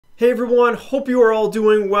Hey everyone, hope you are all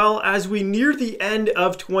doing well as we near the end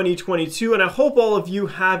of 2022, and I hope all of you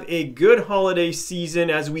have a good holiday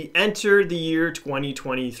season as we enter the year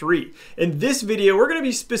 2023. In this video, we're going to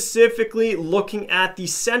be specifically looking at the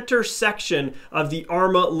center section of the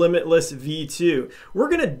Arrma Limitless V2. We're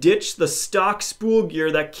going to ditch the stock spool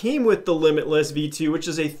gear that came with the Limitless V2, which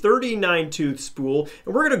is a 39 tooth spool,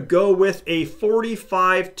 and we're going to go with a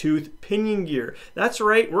 45 tooth pinion gear. That's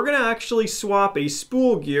right, we're going to actually swap a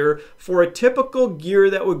spool gear for a typical gear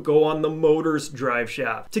that would go on the motor's drive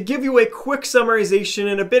shaft. To give you a quick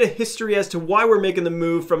summarization and a bit of history as to why we're making the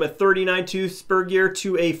move from a 39 tooth spur gear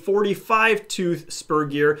to a 45 tooth spur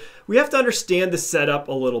gear, we have to understand the setup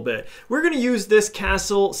a little bit. We're going to use this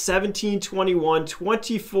Castle 1721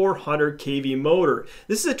 2400 kV motor.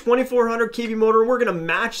 This is a 2400 kV motor, and we're going to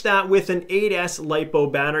match that with an 8S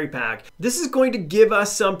LiPo battery pack. This is going to give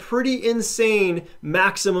us some pretty insane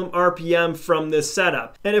maximum RPM from this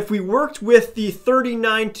setup. And if we worked with the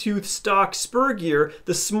 39 tooth stock spur gear,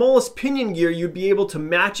 the smallest pinion gear you'd be able to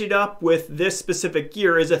match it up with this specific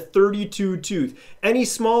gear is a 32 tooth. Any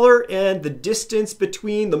smaller and the distance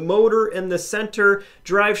between the motor and the center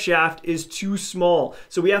drive shaft is too small.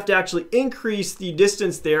 So we have to actually increase the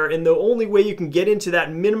distance there, and the only way you can get into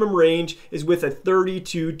that minimum range is with a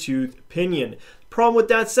 32 tooth pinion. Problem with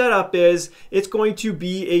that setup is it's going to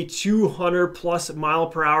be a 200 plus mile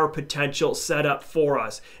per hour potential setup for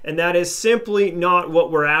us, and that is simply not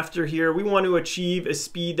what we're after here. We want to achieve a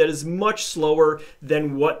speed that is much slower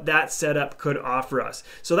than what that setup could offer us.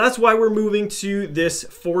 So that's why we're moving to this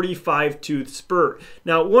 45 tooth spur.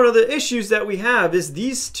 Now, one of the issues that we have is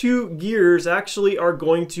these two gears actually are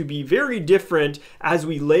going to be very different as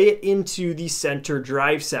we lay it into the center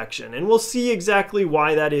drive section, and we'll see exactly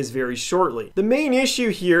why that is very shortly. The main issue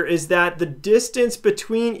here is that the distance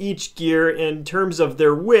between each gear in terms of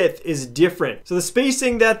their width is different. So the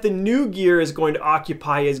spacing that the new gear is going to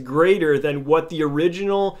occupy is greater than what the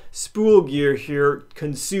original spool gear here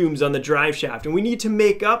consumes on the drive shaft, and we need to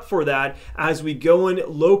make up for that as we go and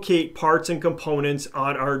locate parts and components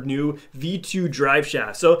on our new V2 drive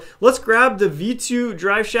shaft. So let's grab the V2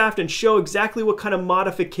 drive shaft and show exactly what kind of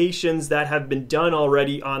modifications that have been done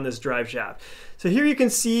already on this drive shaft. So here you can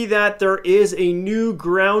see that there is a new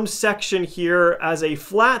ground section here as a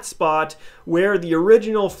flat spot where the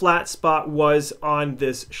original flat spot was on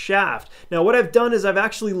this shaft. Now what I've done is I've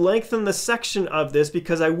actually lengthened the section of this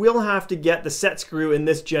because I will have to get the set screw in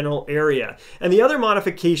this general area. And the other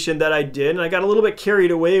modification that I did, and I got a little bit carried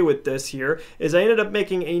away with this here, is I ended up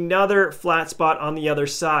making another flat spot on the other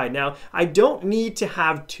side. Now I don't need to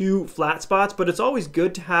have two flat spots, but it's always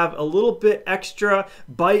good to have a little bit extra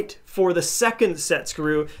bite for the second set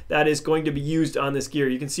screw that is going to be used on this gear.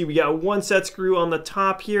 You can see we got one set screw on the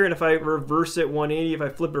top here, and if I reverse it 180, if I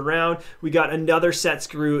flip it around, we got another set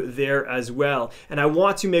screw there as well. And I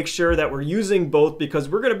want to make sure that we're using both because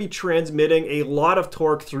we're going to be transmitting a lot of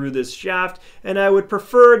torque through this shaft, and I would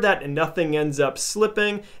prefer that nothing ends up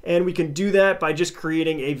slipping, and we can do that by just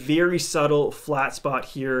creating a very subtle flat spot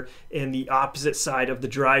here in the opposite side of the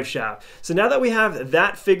drive shaft. So now that we have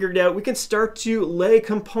that figured out, we can start to lay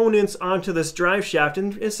components onto this drive shaft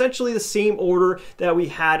in essentially the same order that we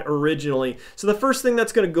had originally. So the first thing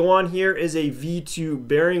that's going to go on here is a V2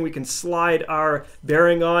 bearing. We can slide our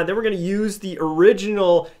bearing on. Then we're going to use the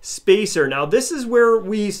original spacer. Now this is where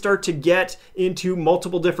we start to get into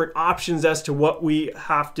multiple different options as to what we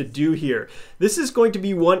have to do here. This is going to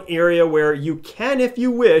be one area where you can, if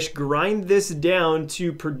you wish, grind this down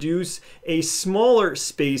to produce a smaller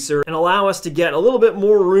spacer and allow us to get a little bit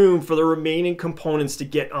more room for the remaining components to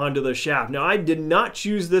get onto the shaft. Now I did not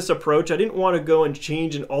choose this approach. I didn't want to go and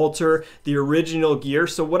change and alter the original gear,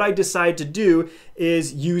 so what I decided to do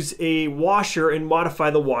is use a washer and modify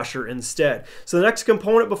the washer instead. So the next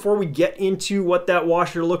component before we get into what that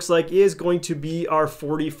washer looks like is going to be our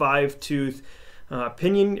 45 tooth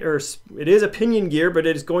pinion, or it is a pinion gear, but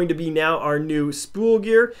it is going to be now our new spool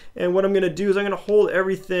gear. And what I'm going to do is I'm going to hold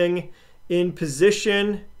everything in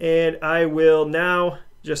position, and I will now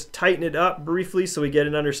just tighten it up briefly so we get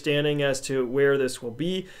an understanding as to where this will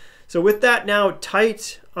be. So with that now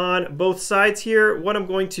tight on both sides here, what I'm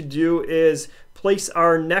going to do is place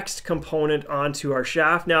our next component onto our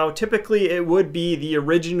shaft. Now typically it would be the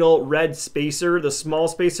original red spacer, the small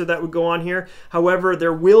spacer that would go on here. However,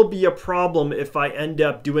 there will be a problem if I end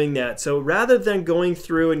up doing that. So rather than going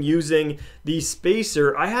through and using the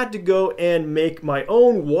spacer, I had to go and make my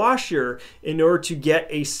own washer in order to get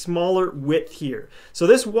a smaller width here. So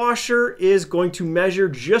this washer is going to measure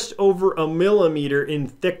just over 1 millimeter in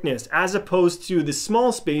thickness as opposed to the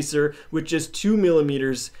small spacer, which is 2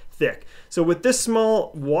 millimeters thick. So with this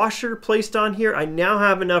small washer placed on here, I now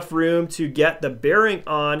have enough room to get the bearing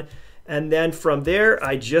on. And then from there,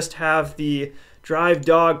 I just have the drive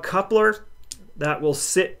dog coupler that will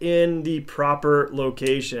sit in the proper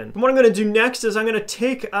location. And what I'm going to do next is I'm going to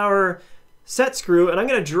take our set screw and I'm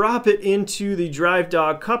going to drop it into the drive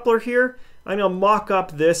dog coupler here. I'm going to mock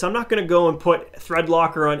up this. I'm not going to go and put thread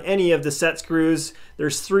locker on any of the set screws.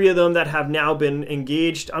 There's 3 of them that have now been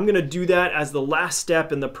engaged. I'm going to do that as the last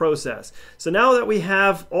step in the process. So now that we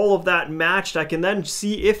have all of that matched, I can then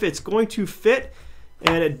see if it's going to fit.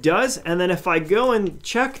 And it does. And then if I go and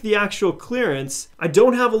check the actual clearance, I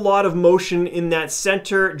don't have a lot of motion in that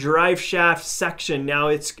center drive shaft section. Now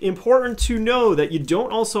it's important to know that you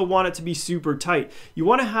don't also want it to be super tight. You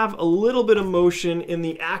want to have a little bit of motion in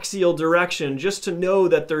the axial direction just to know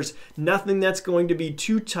that there's nothing that's going to be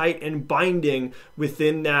too tight and binding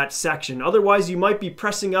within that section. Otherwise, you might be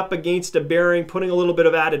pressing up against a bearing, putting a little bit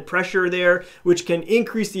of added pressure there, which can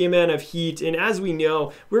increase the amount of heat. And as we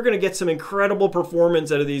know, we're going to get some incredible performance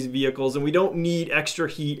out of these vehicles, and we don't need extra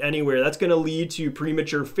heat anywhere. That's going to lead to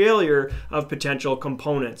premature failure of potential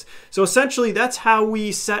components. So essentially, that's how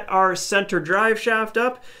we set our center drive shaft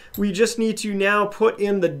up. We just need to now put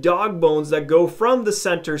in the dog bones that go from the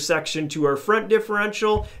center section to our front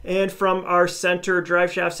differential and from our center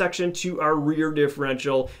drive shaft section to our rear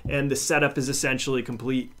differential, and the setup is essentially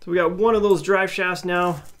complete. So we got one of those drive shafts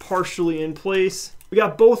now partially in place. We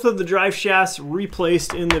got both of the drive shafts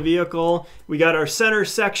replaced in the vehicle. We got our center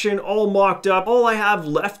section all mocked up. All I have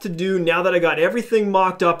left to do now that I got everything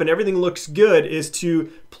mocked up and everything looks good is to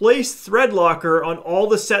place thread locker on all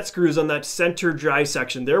the set screws on that center drive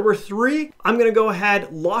section. There were 3. I'm gonna go ahead,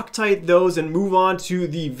 Loctite those, and move on to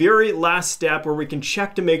the very last step where we can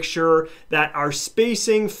check to make sure that our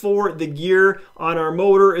spacing for the gear on our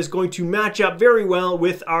motor is going to match up very well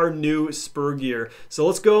with our new Spur gear. So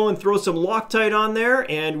let's go and throw some Loctite on there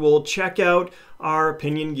and we'll check out our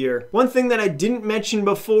pinion gear. One thing that I didn't mention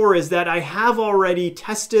before is that I have already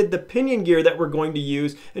tested the pinion gear that we're going to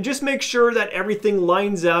use, and just make sure that everything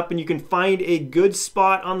lines up and you can find a good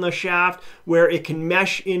spot on the shaft where it can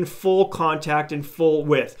mesh in full contact and full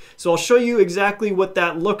width. So I'll show you exactly what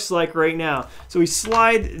that looks like right now. So we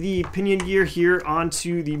slide the pinion gear here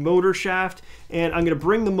onto the motor shaft, and I'm going to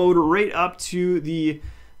bring the motor right up to the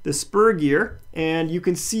Spur gear, and you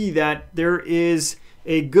can see that there is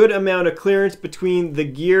a good amount of clearance between the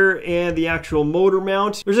gear and the actual motor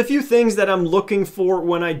mount. There's a few things that I'm looking for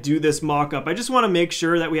when I do this mock-up. I just want to make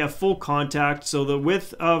sure that we have full contact, so the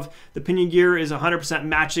width of the pinion gear is 100%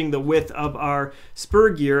 matching the width of our Spur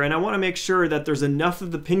gear, and I want to make sure that there's enough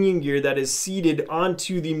of the pinion gear that is seated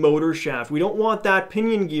onto the motor shaft. We don't want that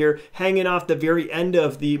pinion gear hanging off the very end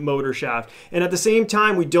of the motor shaft, and at the same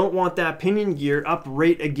time we don't want that pinion gear up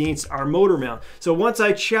right against our motor mount. So once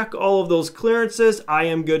I check all of those clearances, I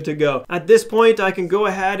am good to go. At this point, I can go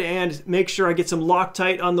ahead and make sure I get some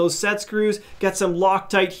Loctite on those set screws, get some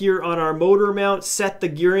Loctite here on our motor mount, set the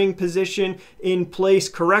gearing position in place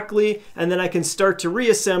correctly, and then I can start to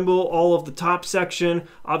reassemble all of the top section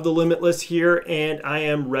of the Limitless here, and I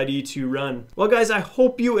am ready to run. Well guys, I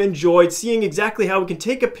hope you enjoyed seeing exactly how we can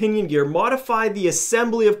take a pinion gear, modify the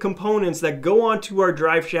assembly of components that go onto our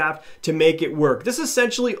drive shaft to make it work. This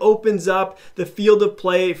essentially opens up the field of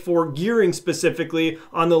play for gearing specifically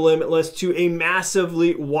on the Limitless to a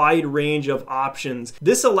massively wide range of options.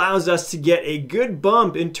 This allows us to get a good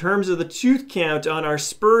bump in terms of the tooth count on our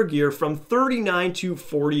Spur gear from 39 to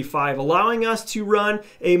 45, allowing us to run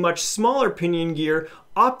a much smaller pinion gear,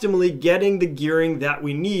 optimally getting the gearing that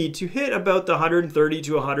we need to hit about the 130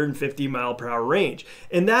 to 150 mile per hour range.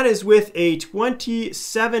 And that is with a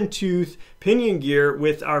 27 tooth pinion gear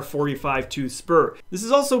with our 45 tooth Spur. This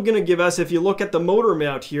is also going to give us, if you look at the motor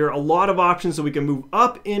mount here, a lot of options so we can move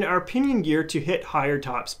up in our pinion gear to hit higher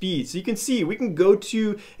top speeds. So you can see we can go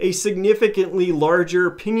to a significantly larger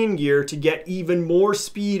pinion gear to get even more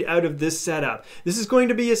speed out of this setup. This is going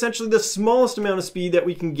to be essentially the smallest amount of speed that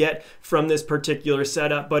we can get from this particular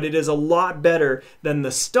setup, but it is a lot better than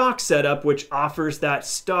the stock setup, which offers that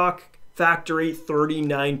stock factory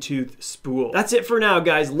 39 tooth spool. That's it for now,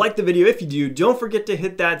 guys. Like the video if you do. Don't forget to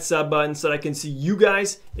hit that sub button so that I can see you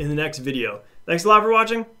guys in the next video. Thanks a lot for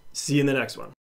watching. See you in the next one.